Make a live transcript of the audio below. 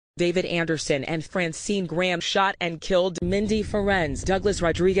David Anderson and Francine Graham shot and killed Mindy Ferenz, Douglas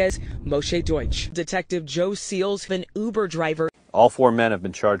Rodriguez, Moshe Deutsch. Detective Joe Seals, an Uber driver. All 4 men have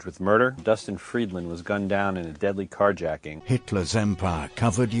been charged with murder. Dustin Friedland was gunned down in a deadly carjacking. Hitler's empire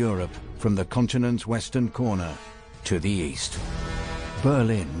covered Europe from the continent's western corner to the east.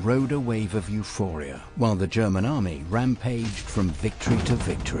 Berlin rode a wave of euphoria, while the German army rampaged from victory to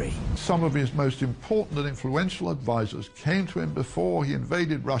victory. Some of his most important and influential advisors came to him before he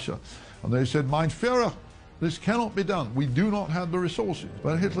invaded Russia, and they said, "Mein Führer, this cannot be done. We do not have the resources."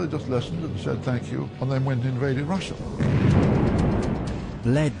 But Hitler just listened and said thank you, and then went and invaded Russia.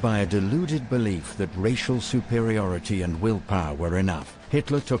 Led by a deluded belief that racial superiority and willpower were enough,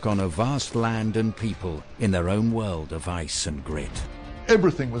 Hitler took on a vast land and people in their own world of ice and grit.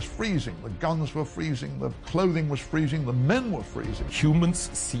 Everything was freezing. The guns were freezing, the clothing was freezing, the men were freezing. Humans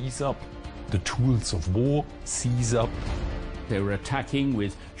seize up the tools of war, seize up. They were attacking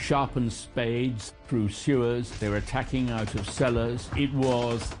with sharpened spades through sewers. They were attacking out of cellars. It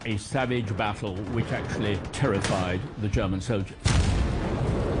was a savage battle which actually terrified the German soldiers.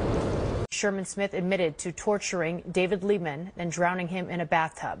 Sherman Smith admitted to torturing David Liebman and drowning him in a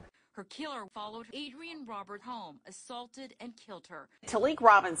bathtub. Her killer followed Adrienne Robert home, assaulted and killed her. Talik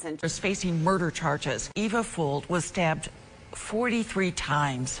Robinson is facing murder charges. Eva Fould was stabbed 43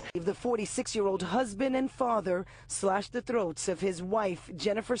 times. The 46-year-old husband and father slashed the throats of his wife,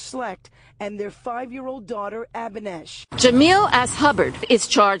 Jennifer Slecht, and their 5-year-old daughter, Abinesh. Jamil S. Hubbard is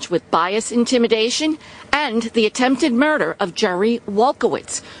charged with bias intimidation and the attempted murder of Jerry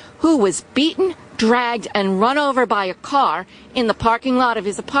Wolkowitz, who was beaten, dragged, and run over by a car in the parking lot of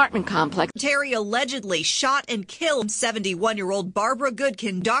his apartment complex. Terry allegedly shot and killed 71-year-old Barbara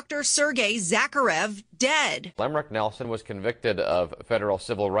Goodkin, Dr. Sergei Zakharev, dead. Lemrick Nelson was convicted of federal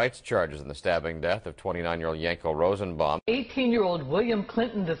civil rights charges in the stabbing death of 29-year-old Yanko Rosenbaum. 18-year-old William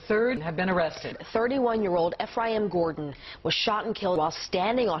Clinton III have been arrested. 31-year-old Ephraim Gordon was shot and killed while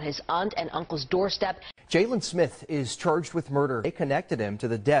standing on his aunt and uncle's doorstep. Jalen Smith is charged with murder. They connected him to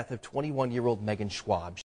the death of 21-year-old Megan Schwab.